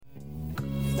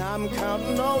I'm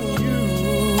counting on you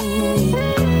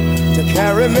to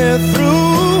carry me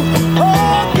through.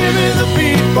 Oh, give me the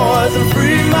beat, boys, and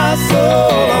free my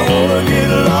soul. I wanna get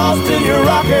lost in your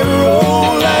rock and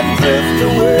roll and drift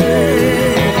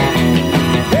away.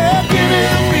 Yeah, give me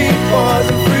the beat, boys,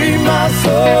 and free my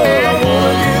soul. I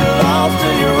wanna get lost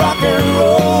in your rock and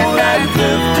roll and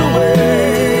drift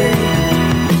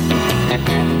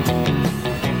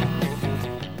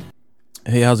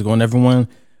away. Hey, how's it going, everyone?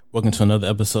 Welcome to another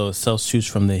episode of Self Shoots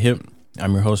from the Hip.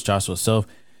 I'm your host, Joshua Self,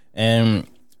 and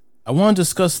I want to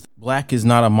discuss Black is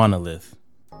not a monolith.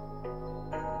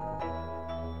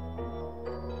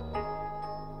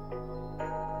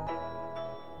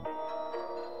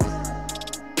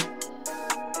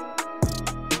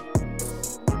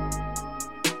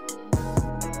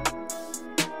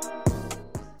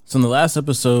 So in the last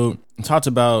episode, I talked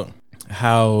about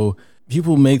how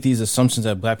people make these assumptions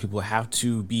that Black people have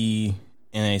to be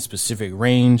in a specific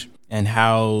range, and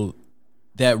how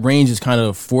that range is kind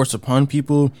of forced upon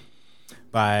people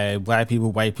by Black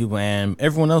people, white people, and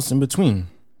everyone else in between.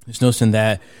 This notion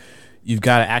that you've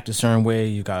got to act a certain way,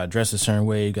 you've got to dress a certain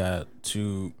way, you got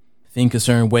to think a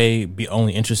certain way, be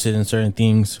only interested in certain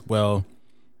things. Well,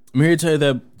 I'm here to tell you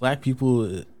that Black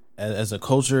people as a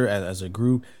culture, as a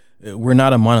group, we're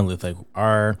not a monolith. Like,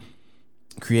 our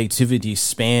creativity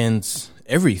spans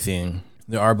everything.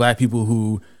 There are Black people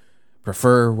who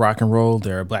prefer rock and roll.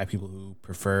 There are Black people who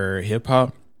prefer hip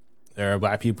hop. There are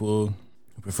Black people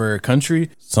who prefer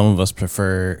country. Some of us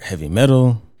prefer heavy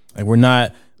metal. Like, we're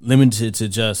not limited to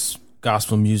just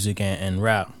gospel music and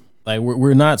rap. Like,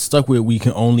 we're not stuck with we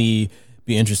can only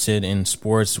be interested in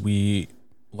sports. We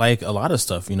like a lot of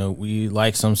stuff. You know, we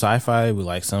like some sci-fi. We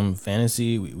like some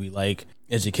fantasy. We like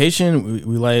education.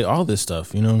 We like all this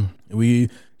stuff. You know, we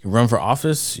can run for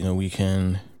office. You know, we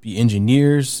can be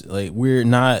engineers. Like, we're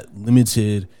not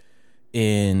limited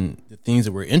in the things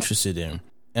that we're interested in.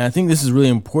 And I think this is really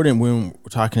important when we're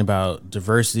talking about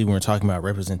diversity, when we're talking about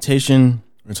representation,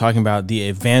 we're talking about the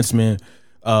advancement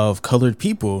of colored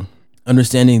people,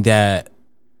 understanding that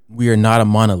we are not a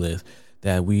monolith,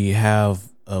 that we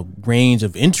have a range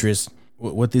of interests.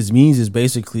 What this means is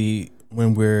basically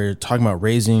when we're talking about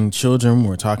raising children,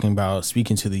 we're talking about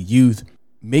speaking to the youth,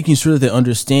 making sure that they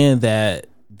understand that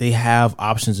they have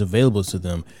options available to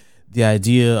them. The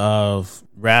idea of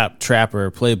rap, trap,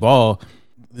 or play ball,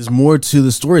 there's more to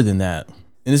the story than that.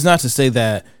 And it's not to say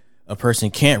that a person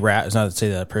can't rap. It's not to say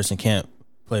that a person can't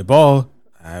play ball.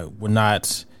 I would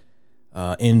not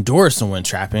endorse someone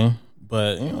trapping,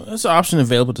 but you know, it's an option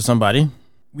available to somebody.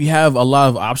 We have a lot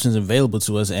of options available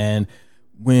to us, and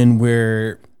when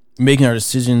we're making our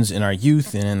decisions in our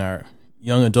youth and in our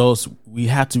young adults, we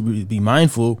have to be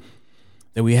mindful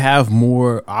that we have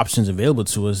more options available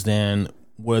to us than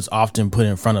what's often put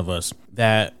in front of us.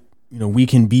 That, you know, we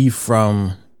can be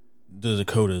from the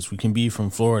Dakotas, we can be from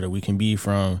Florida, we can be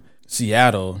from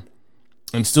Seattle,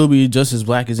 and still be just as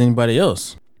Black as anybody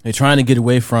else. They're trying to get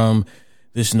away from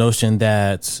this notion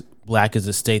that Black is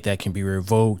a state that can be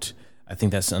revoked. I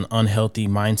think that's an unhealthy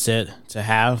mindset to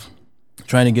have.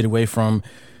 Trying to get away from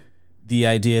the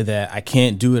idea that I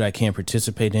can't do it, I can't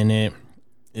participate in it.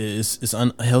 It's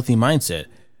an unhealthy mindset.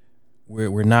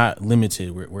 We're not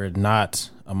limited. We're not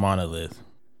a monolith.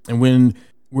 And when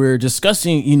we're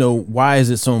discussing, you know, why is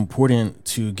it so important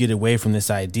to get away from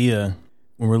this idea,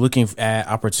 when we're looking at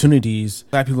opportunities,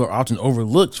 Black people are often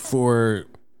overlooked for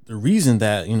the reason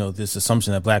that, you know, this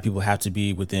assumption that Black people have to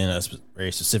be within a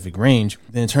very specific range.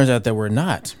 Then it turns out that we're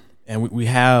not. And we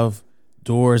have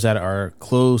doors that are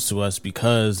closed to us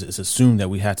because it's assumed that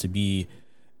we have to be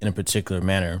in a particular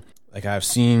manner. Like, I've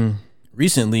seen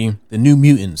recently the New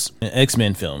Mutants, an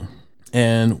X-Men film,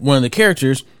 and one of the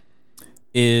characters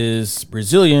is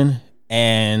Brazilian,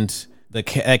 and that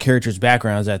character's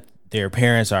background is that their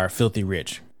parents are filthy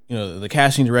rich. You know, the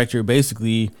casting director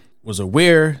basically was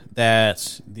aware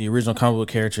that the original comic book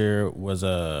character was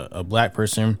a Black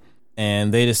person,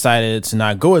 and they decided to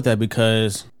not go with that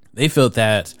because they felt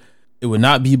that it would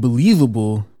not be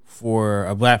believable for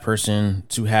a Black person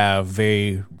to have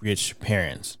very rich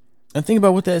parents. And think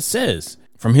about what that says.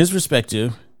 From his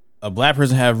perspective, a Black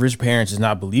person have rich parents is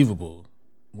not believable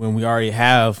when we already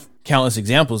have countless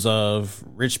examples of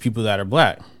rich people that are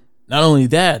Black. Not only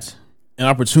that, an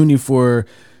opportunity for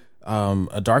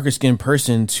a darker skinned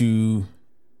person to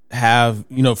have,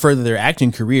 you know, further their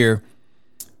acting career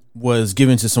was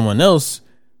given to someone else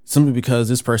simply because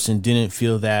this person didn't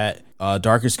feel that a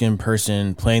darker skinned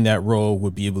person playing that role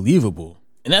would be believable.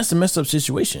 And that's a messed up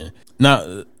situation.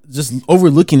 Now, just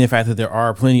overlooking the fact that there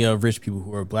are plenty of rich people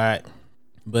who are Black,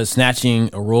 but snatching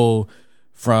a role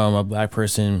from a Black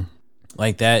person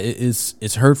like that,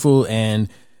 it's hurtful, and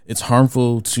It's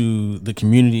harmful to the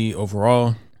community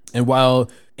overall. And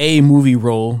while a movie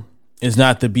role is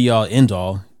not the be all end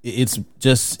all, it's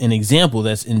just an example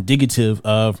that's indicative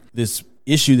of this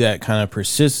issue that kind of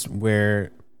persists,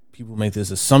 where people make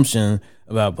this assumption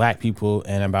about black people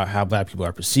and about how black people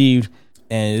are perceived.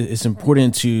 And it's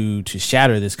important to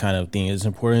shatter this kind of thing. It's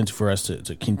important for us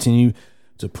to continue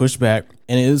to push back.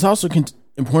 And it is also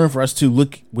important for us to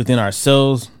look within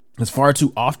ourselves. As far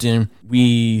too often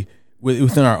we,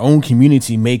 within our own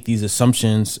community, make these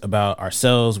assumptions about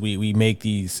ourselves. We make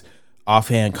these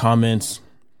offhand comments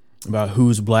about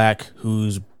who's black,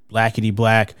 who's blackity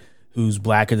black, who's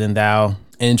blacker than thou,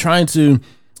 and trying to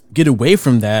get away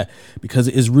from that, because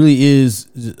it really is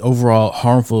overall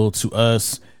harmful to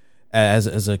us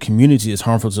as a community. It's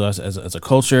harmful to us as a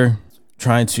culture.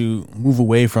 Trying to move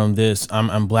away from this,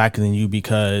 I'm blacker than you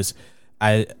because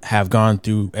I have gone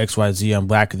through XYZ. I'm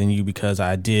blacker than you because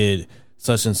I did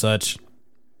such and such.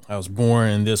 I was born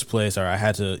in this place, or I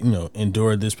had to,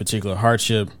 endure this particular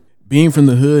hardship. Being from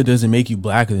the hood doesn't make you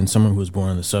blacker than someone who was born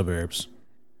in the suburbs.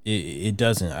 It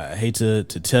doesn't. I hate to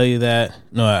tell you that.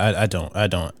 No, I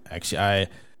don't. Actually, I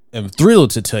am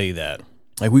thrilled to tell you that.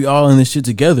 Like, we all in this shit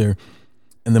together.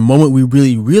 And the moment we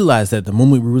really realize that, the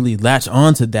moment we really latch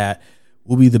on to that,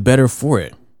 we'll be the better for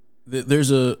it.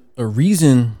 There's a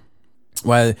reason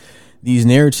why these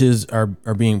narratives are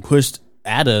being pushed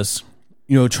at us,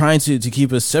 trying to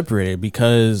keep us separated,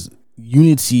 because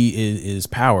unity is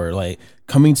power. Like,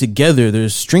 coming together,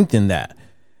 there's strength in that.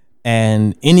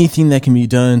 And anything that can be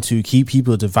done to keep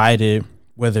people divided,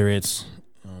 whether it's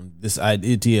this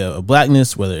idea of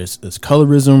blackness, whether it's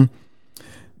colorism,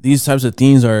 these types of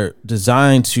things are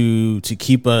designed to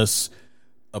keep us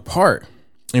apart.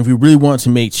 And if we really want to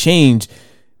make change,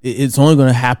 it's only going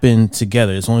to happen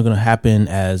together. It's only going to happen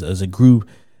as a group,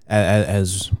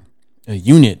 as a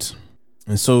unit.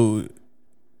 And so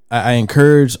I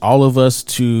encourage all of us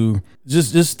to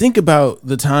just think about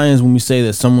the times when we say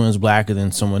that someone is blacker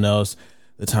than someone else,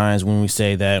 the times when we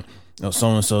say that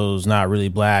so-and-so is not really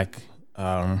black.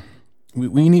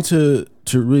 We need to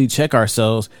really check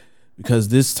ourselves, because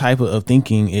this type of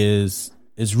thinking is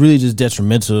really just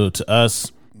detrimental to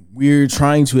us. We're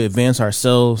trying to advance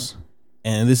ourselves,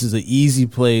 and this is an easy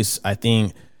place, I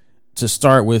think, to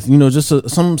start with, just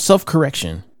some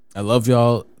self-correction. I love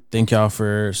y'all. Thank y'all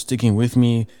for sticking with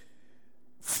me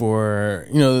for,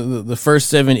 the first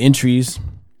 7 entries,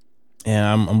 and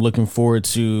I'm looking forward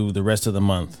to the rest of the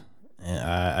month. And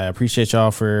I appreciate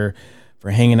y'all for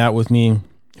hanging out with me.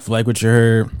 If you like what you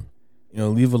heard,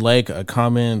 leave a like, a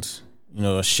comment,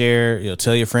 a share,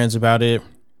 tell your friends about it.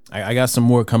 I got some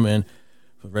more coming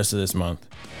for the rest of this month.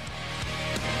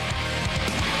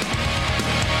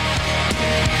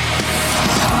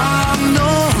 I'm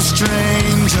no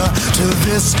stranger to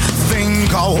this thing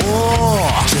called war.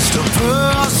 Just a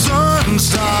person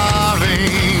star.